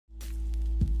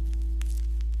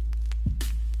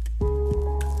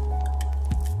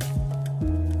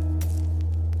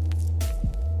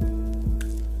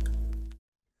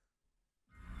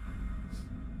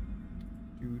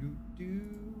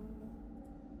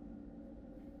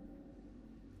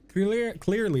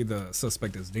Clearly the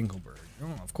suspect is Dinkelberg.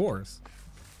 Oh, of course.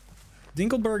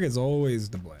 Dinkelberg is always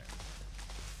to blame.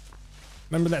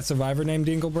 Remember that survivor named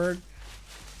Dinkelberg?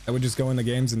 That would just go into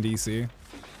games in DC?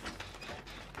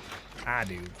 I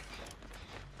do.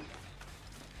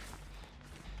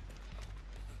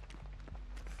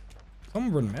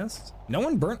 Someone burned mist? No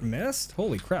one burnt mist?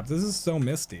 Holy crap, this is so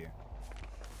misty.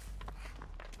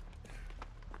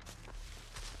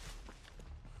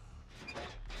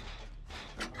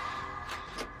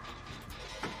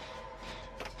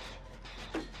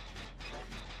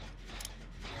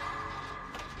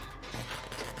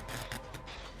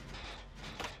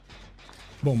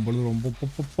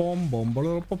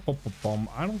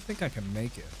 I don't think I can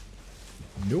make it.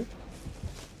 Nope.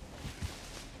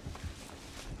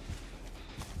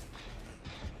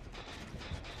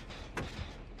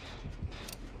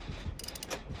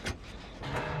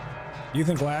 Do you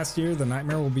think last year the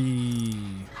nightmare will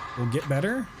get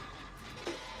better?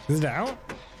 Is it out?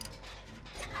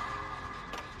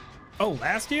 Oh,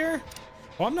 last year?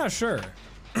 Well, I'm not sure.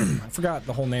 I forgot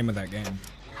the whole name of that game.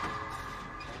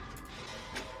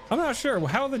 I'm not sure.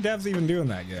 How are the devs even doing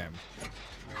that game?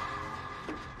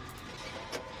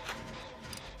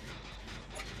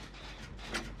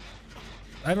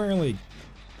 I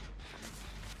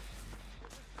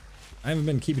haven't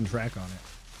been keeping track on it.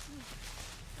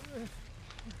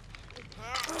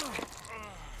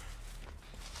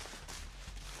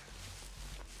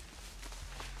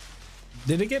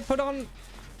 Did it get put on?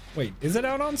 Wait, is it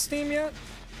out on Steam yet?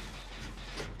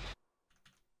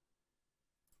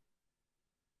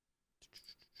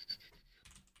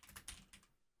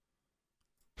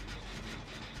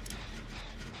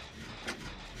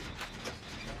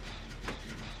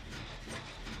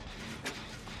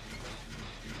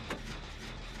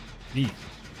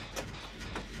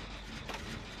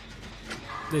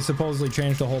 They supposedly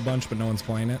changed a whole bunch, but no one's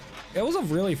playing it. It was a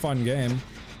really fun game.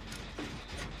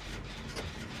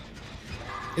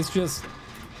 It's just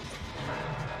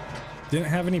didn't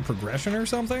have any progression or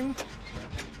something.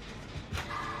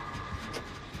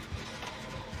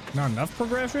 Not enough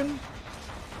progression?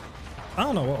 I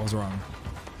don't know what was wrong.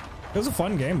 It was a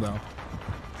fun game though.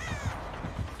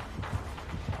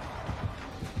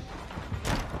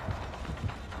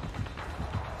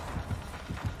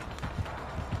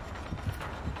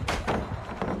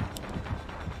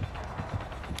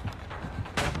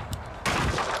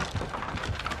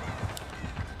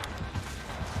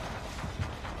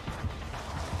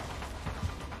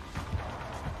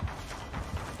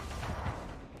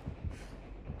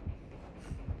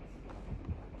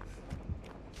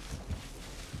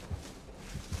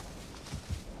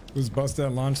 Was busted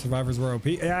at launch. Survivors were OP.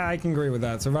 Yeah, I can agree with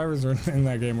that. Survivors in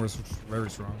that game were very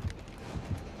strong.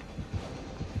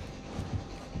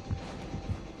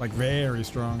 Like very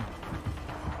strong.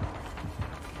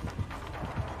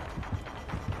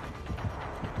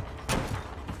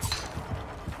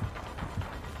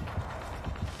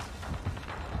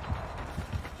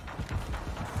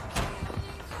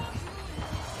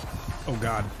 Oh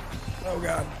God. Oh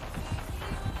God.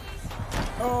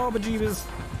 Oh, bejeebus.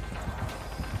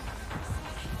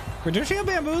 Wait, did she have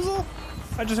bamboozle?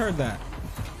 I just heard that.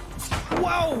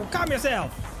 Whoa, calm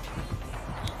yourself.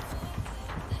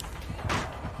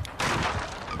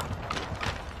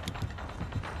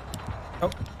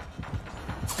 Oh.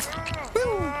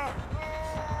 Woo.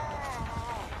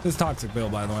 This is Toxic Bill,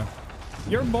 by the way.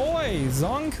 Your boy,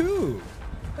 Zonku.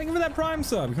 Thank you for that Prime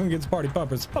sub. Come get party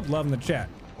puppers. Pup love in the chat.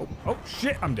 Oh, oh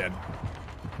shit, I'm dead.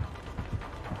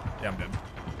 Yeah, I'm dead.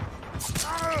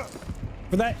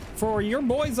 For your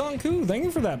boy Zonku, thank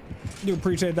you for that. Do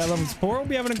appreciate that love and support. Hope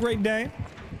you're having a great day.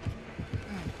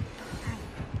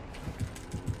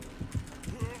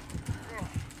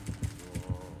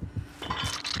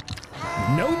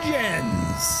 No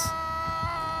gens.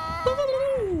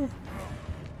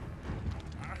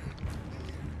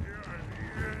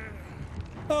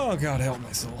 Oh God, help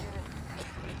my soul.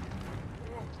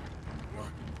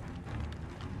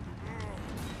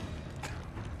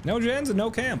 No gens and no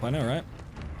camp. I know, right?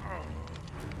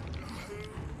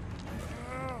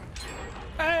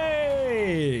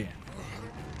 Hey!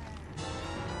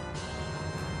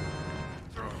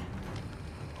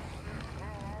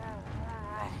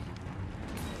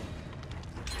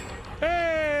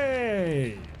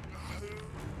 Hey!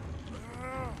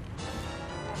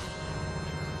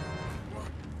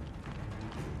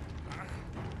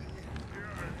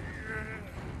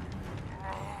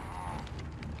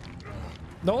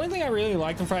 The only thing I really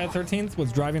liked on Friday the 13th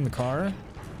was driving the car.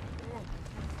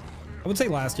 I would say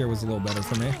last year was a little better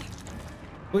for me.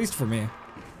 At least for me.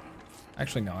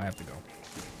 Actually, no, I have to go.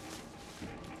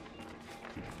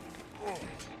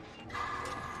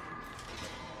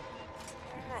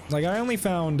 Like, I only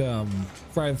found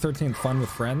Friday the 13th fun with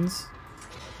friends,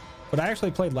 but I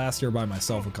actually played last year by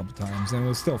myself a couple times, and it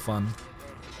was still fun.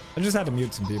 I just had to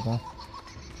mute some people.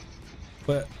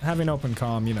 But having open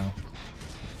comm, you know,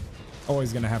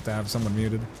 always gonna have to have someone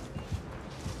muted.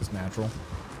 Just natural.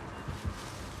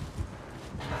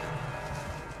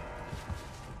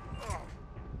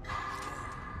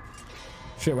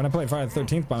 Shit, when I played Friday the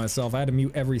 13th by myself, I had to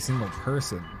mute every single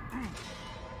person.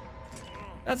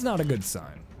 That's not a good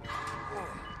sign.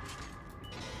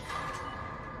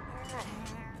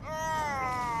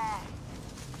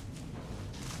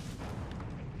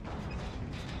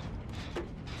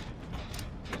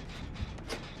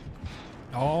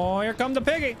 Oh, here comes the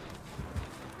piggy.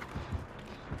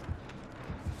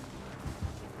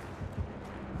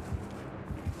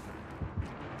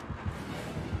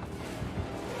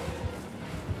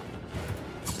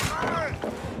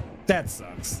 That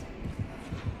sucks.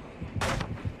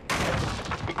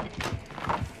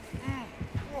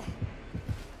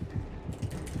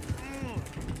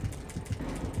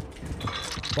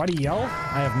 Why do you yell?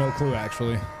 I have no clue,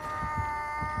 actually.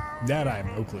 That I have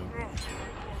no clue.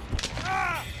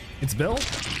 It's Bill?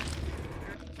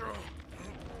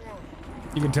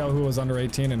 You can tell who was under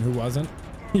 18 and who wasn't?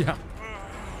 Yeah,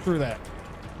 through that.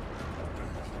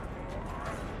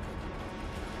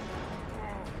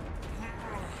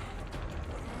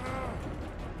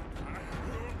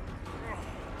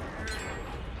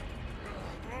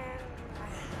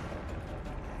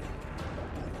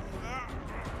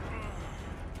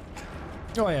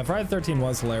 Oh yeah, Friday the 13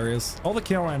 was hilarious. All the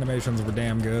kill animations were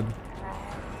damn good.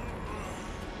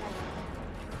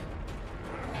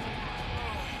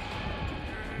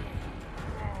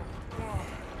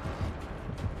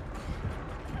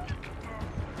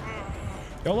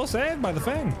 YOLO saved by the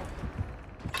Fang.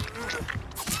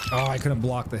 Oh, I couldn't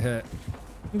block the hit.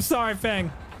 I'm sorry,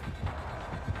 Fang.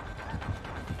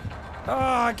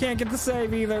 Oh, I can't get the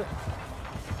save either.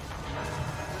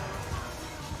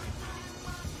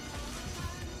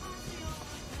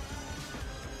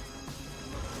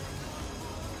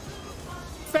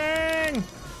 Fang!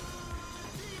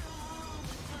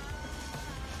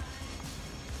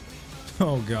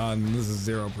 Oh god, this is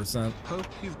 0%. Hope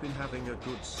you've been having a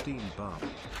good Steam bub.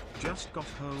 Just got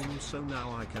home, so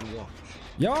now I can watch.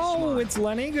 Yo, Smile. it's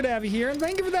Lenny. Good to have you here, and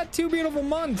thank you for that 2 beautiful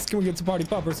months. Can we get to Party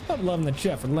Puppers? I'm loving the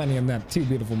chat for Lenny and that 2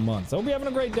 beautiful months. I hope you're having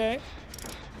a great day.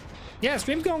 Yeah,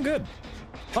 stream's going good.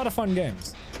 A lot of fun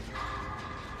games.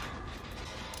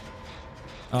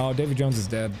 Oh, Davy Jones is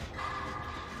dead.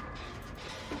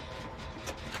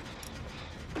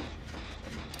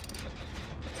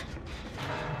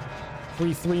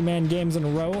 Three-man games in a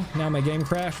row. Now my game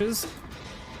crashes.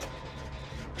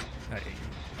 Hey,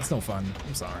 that's no fun.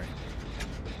 I'm sorry.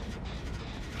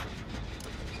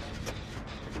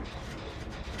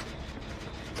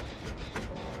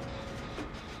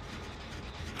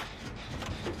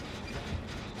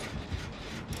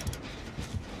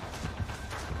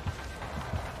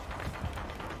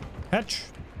 Hatch.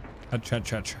 Hatch, hatch,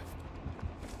 hatch.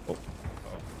 Oh. Oh.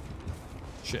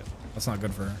 Shit. That's not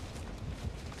good for her.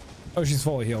 Oh, she's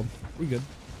fully healed. We good.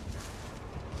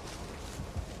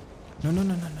 No, no,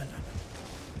 no, no, no, no.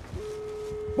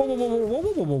 Whoa, whoa, whoa, whoa,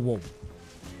 whoa, whoa, whoa, whoa.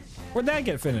 Where'd that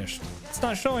get finished? It's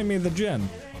not showing me the gen.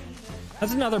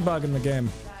 That's another bug in the game.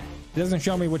 It doesn't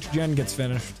show me which gen gets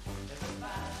finished.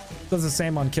 Does the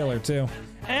same on Killer, too.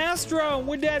 Astro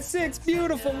with that 6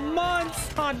 beautiful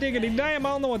months. Hot diggity damn, I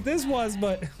don't know what this was,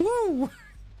 but woo.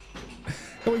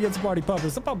 Can we get some Party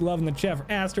Puppers? I'm up loving the chat for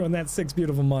Astro and that 6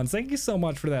 beautiful months. Thank you so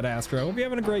much for that, Astro. Hope you're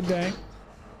having a great day.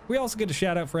 We also get a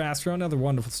shout out for Astro, another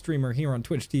wonderful streamer here on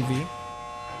Twitch TV.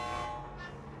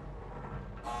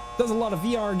 Does a lot of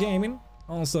VR gaming,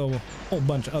 also a whole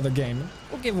bunch of other gaming.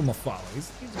 We'll give him a follow.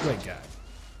 He's a great guy.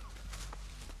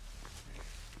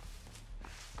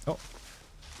 Oh,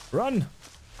 run,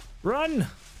 run,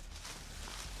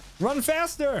 run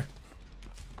faster.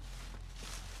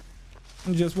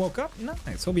 And just woke up.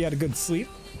 Nice. Hope you had a good sleep.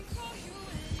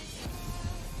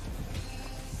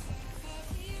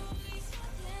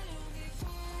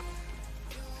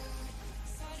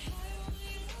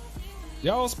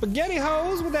 Yo, Spaghetti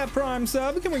Hose with that Prime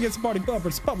sub. Can we get some Party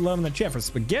Puppers? Pop love in the chat for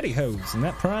Spaghetti Hose and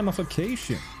that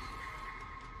Primification.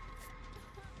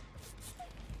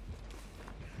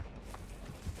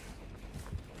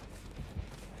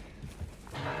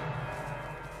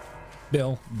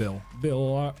 Bill.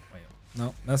 Wait,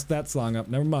 no, that's that song up.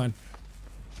 Never mind.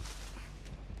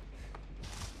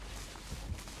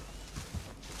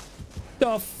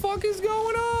 The fuck is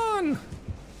going on?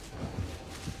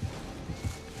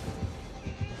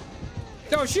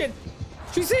 Oh shit!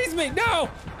 She sees me! No!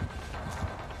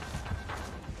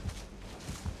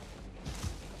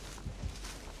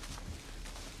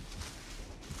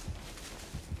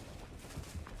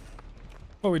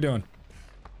 What are we doing?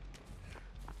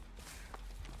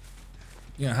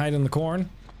 You gonna hide in the corn?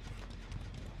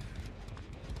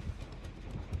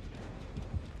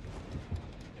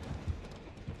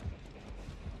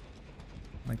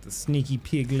 Like the sneaky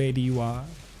pig lady you are.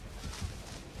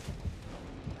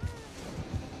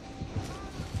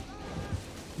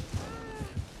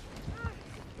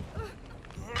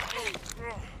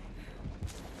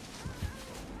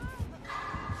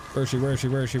 Where is she? Where is she?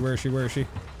 Where is she? Where is she? Where is she?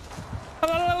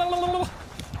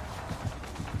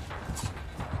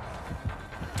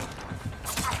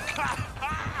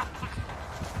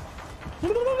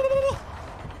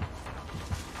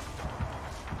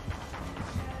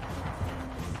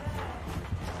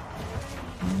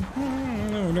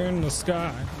 They're in the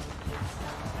sky.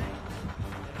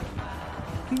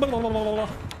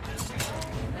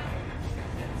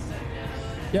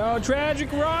 Yo,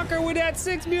 Tragic Rocker with that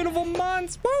 6 beautiful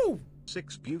months. Woo!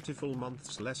 6 beautiful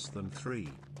months less than 3.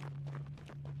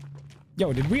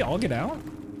 Yo, did we all get out?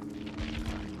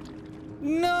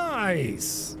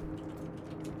 Nice.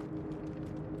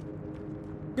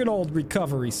 Good old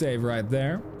recovery save right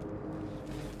there.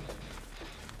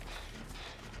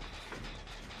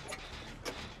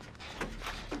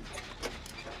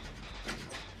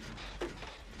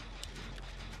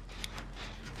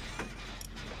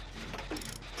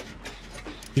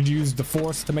 Did you use the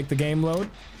force to make the game load?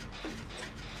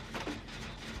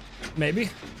 Maybe.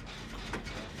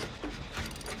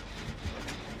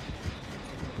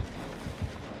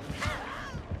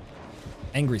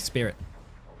 Angry spirit.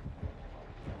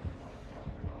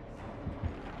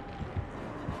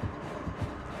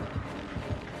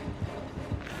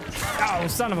 Oh,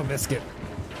 son of a biscuit.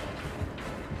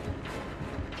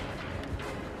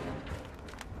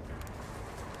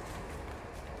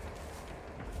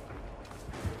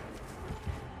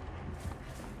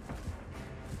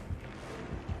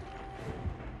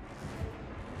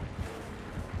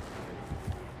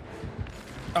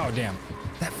 Oh, damn.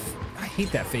 I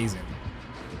hate that phasing.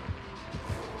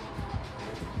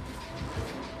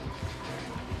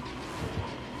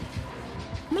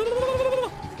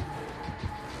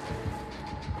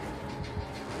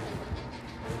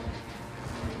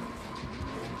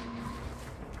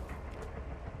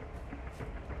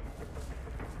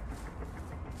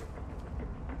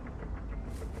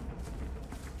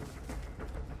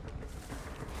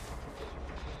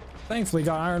 Thankfully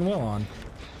got Iron Will on.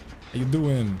 How you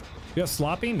doing? You got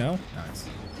sloppy? No? Nice.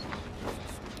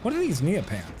 What are these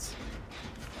neopants?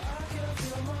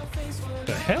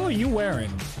 The hell are you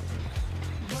wearing?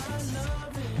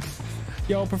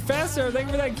 Yo, Professor, thank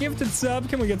you for that gifted sub.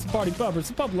 Can we get some party puppers?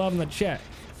 Some pup love in the chat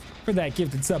for that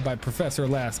gifted sub by Professor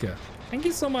Alaska. Thank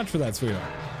you so much for that,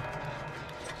 sweetheart.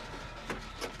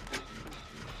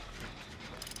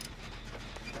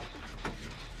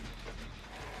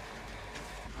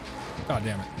 God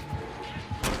damn it.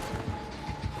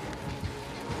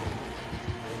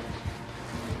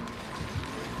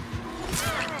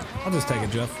 I'll just take it,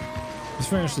 Jeff. Just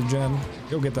finish the gen.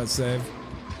 You'll get that save.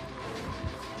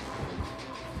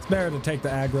 It's better to take the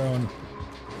aggro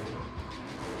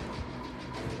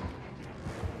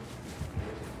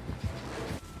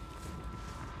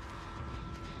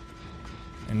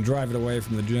and drive it away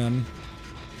from the gen.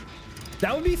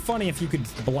 That would be funny if you could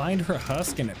blind her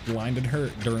husk and it blinded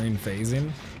her during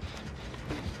phasing.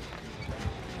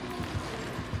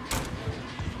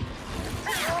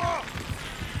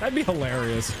 That'd be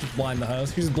hilarious. Just blind the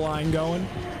husk. She's blind going.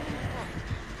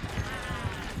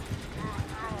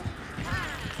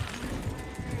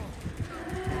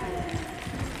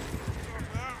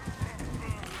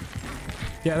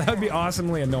 Yeah, that would be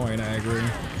awesomely annoying, I agree.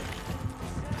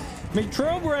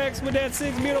 McTrobrex with that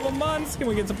 6 beautiful months. Can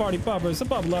we get some party puppers? Some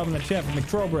pup love in the chat for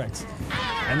McTrobrex.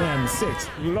 And then 6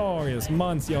 glorious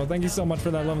months, yo. Thank you so much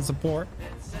for that love and support.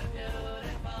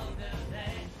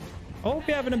 Hope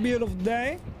you're having a beautiful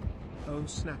day. Oh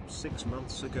snap, 6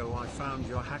 months ago I found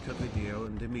your hacker video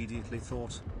and immediately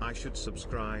thought, I should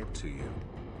subscribe to you.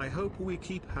 I hope we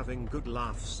keep having good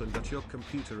laughs and that your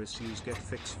computer issues get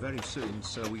fixed very soon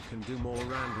so we can do more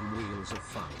random wheels of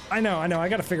fun. I know, I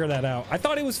gotta figure that out. I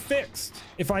thought it was fixed.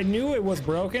 If I knew it was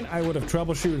broken, I would have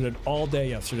troubleshooted it all day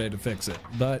yesterday to fix it.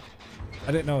 But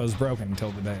I didn't know it was broken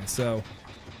until today, so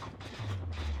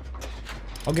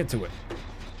I'll get to it.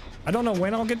 I don't know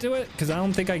when I'll get to it, because I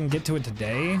don't think I can get to it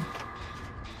today.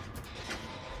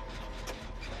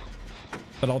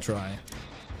 But I'll try.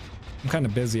 I'm kind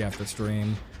of busy after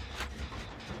stream.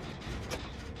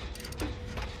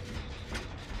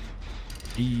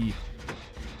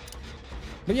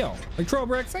 But yo, like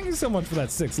Trobrex, thank you so much for that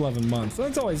 6-11 months.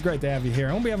 It's always great to have you here.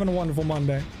 I hope you're having a wonderful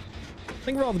Monday.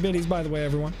 Thank you for all the biddies, by the way,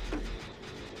 everyone.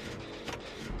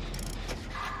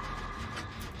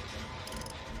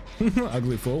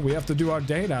 Ugly fool. We have to do our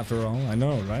date after all. I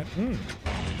know, right?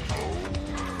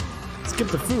 Skip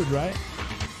the food, right?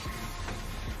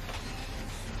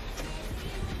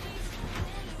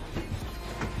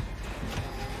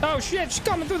 Oh shit, she's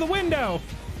coming through the window.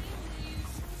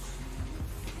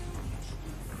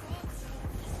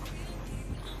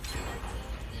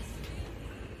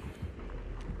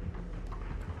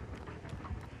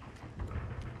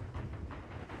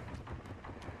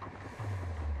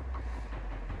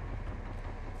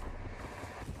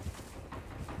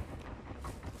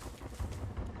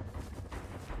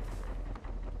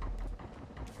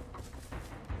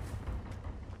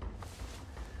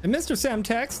 And Mr.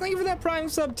 Semtex, thank you for that Prime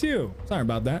sub too. Sorry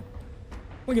about that.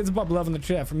 We'll get some pop love in the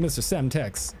chat from Mr.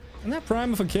 Semtex. And that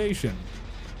Primification.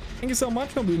 Thank you so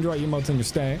much. Hope you enjoy your emotes in your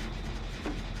stay.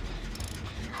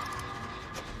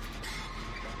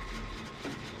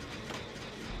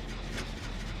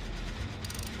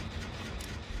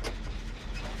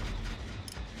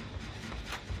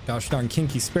 Gosh darn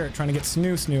kinky spirit trying to get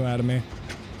snoo out of me.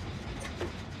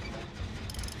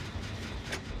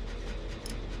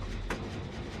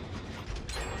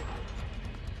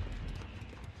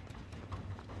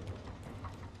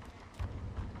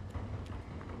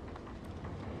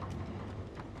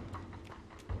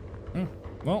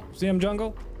 Well, CM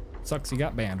Jungle, sucks you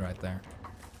got banned right there.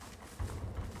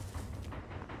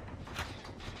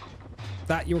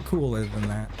 Thought you were cooler than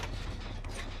that.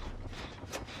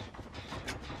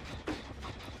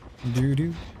 Do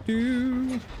do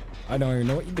do. I don't even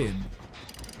know what you did,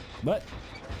 but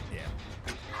yeah,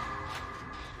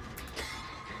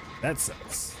 that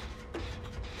sucks.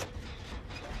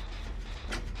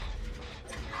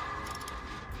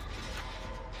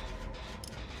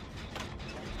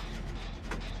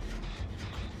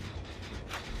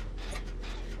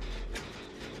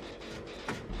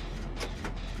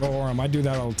 Or I do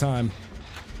that all the time.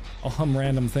 I'll hum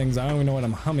random things. I don't even know what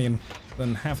I'm humming.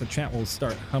 Then half the chat will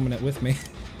start humming it with me.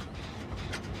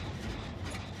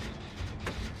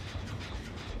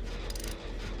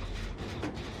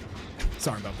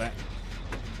 Sorry about that.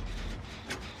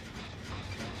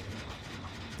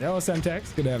 Hello,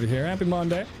 Semtex. Good to have you here. Happy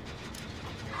Monday.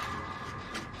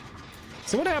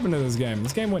 So what happened to this game?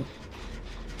 This game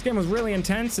was really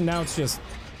intense, and now it's just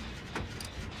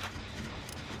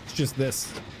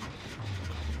this.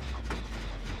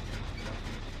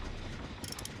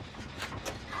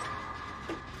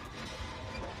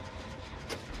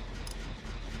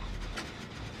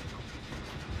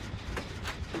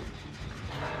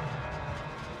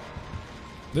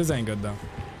 This ain't good though.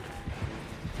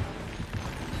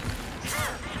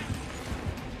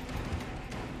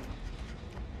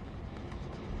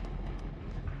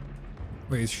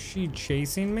 Wait, is she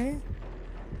chasing me?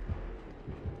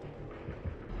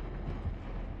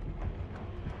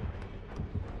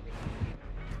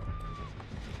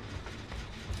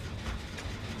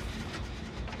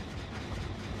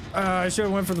 I should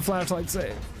have went for the flashlight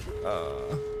save.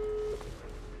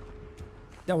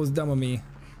 That was dumb of me.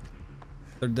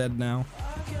 They're dead now.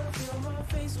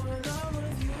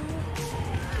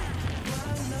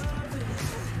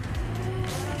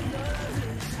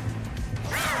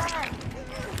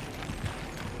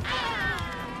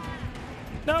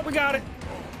 Nope, we got it.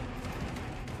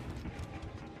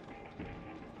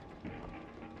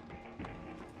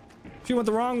 She went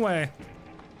the wrong way.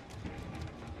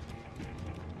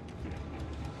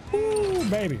 Ooh,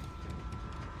 baby.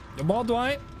 The Ball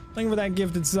Dwight. Thank you for that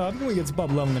gifted sub. Can we get some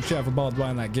pub love in the chat for Ball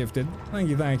Dwight and that gifted? Thank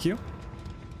you, thank you.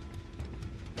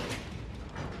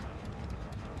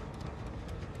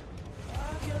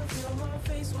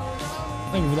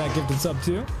 Thank you for that gifted sub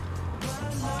too.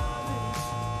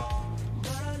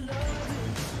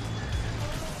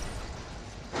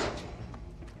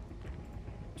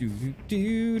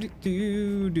 Do.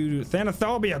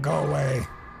 Thanophobia, go away.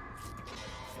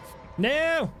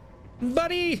 No,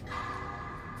 buddy.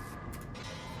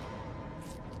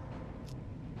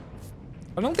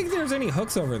 I don't think there's any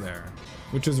hooks over there,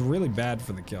 which is really bad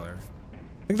for the killer.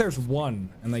 I think there's one,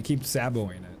 and they keep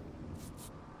saboing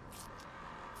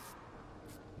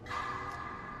it.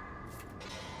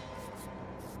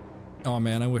 Oh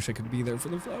man, I wish I could be there for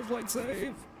the flashlight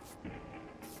save.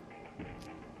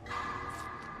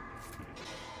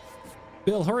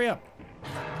 Bill, hurry up.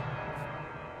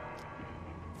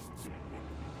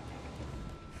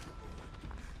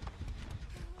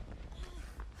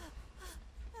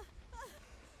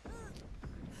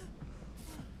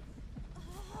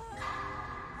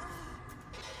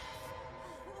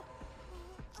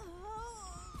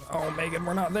 Oh, Megan,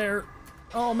 we're not there.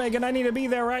 Oh, Megan, I need to be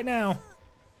there right now.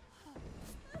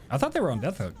 I thought they were on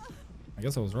Death Hook. I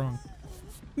guess I was wrong.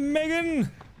 Megan!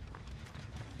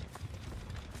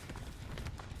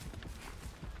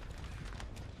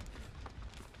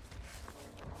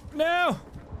 No!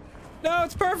 No,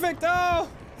 it's perfect! Oh!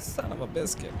 Son of a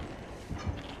biscuit.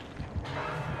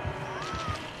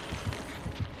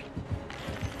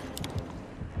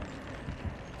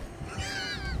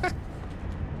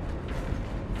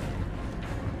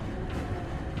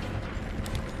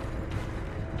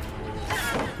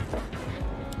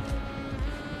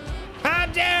 How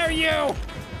dare you!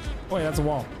 Wait, that's a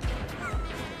wall.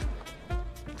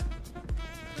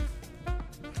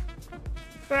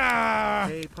 Ah!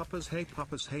 Hey poppers, hey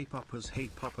poppers, hey poppers, hey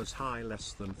poppers, high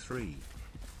less than 3.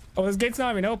 Oh, this gate's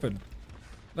not even open.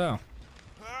 No.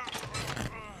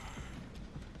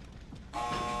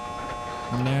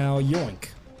 Now yoink.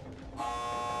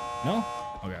 No?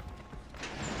 Okay.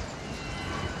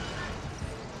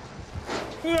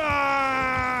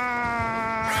 Ah!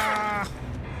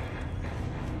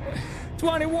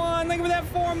 21, thank you for that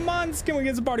 4 months. Can we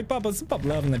get some party puppers? Some pup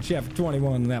love in the chat for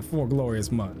 21 in that 4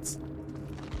 glorious months.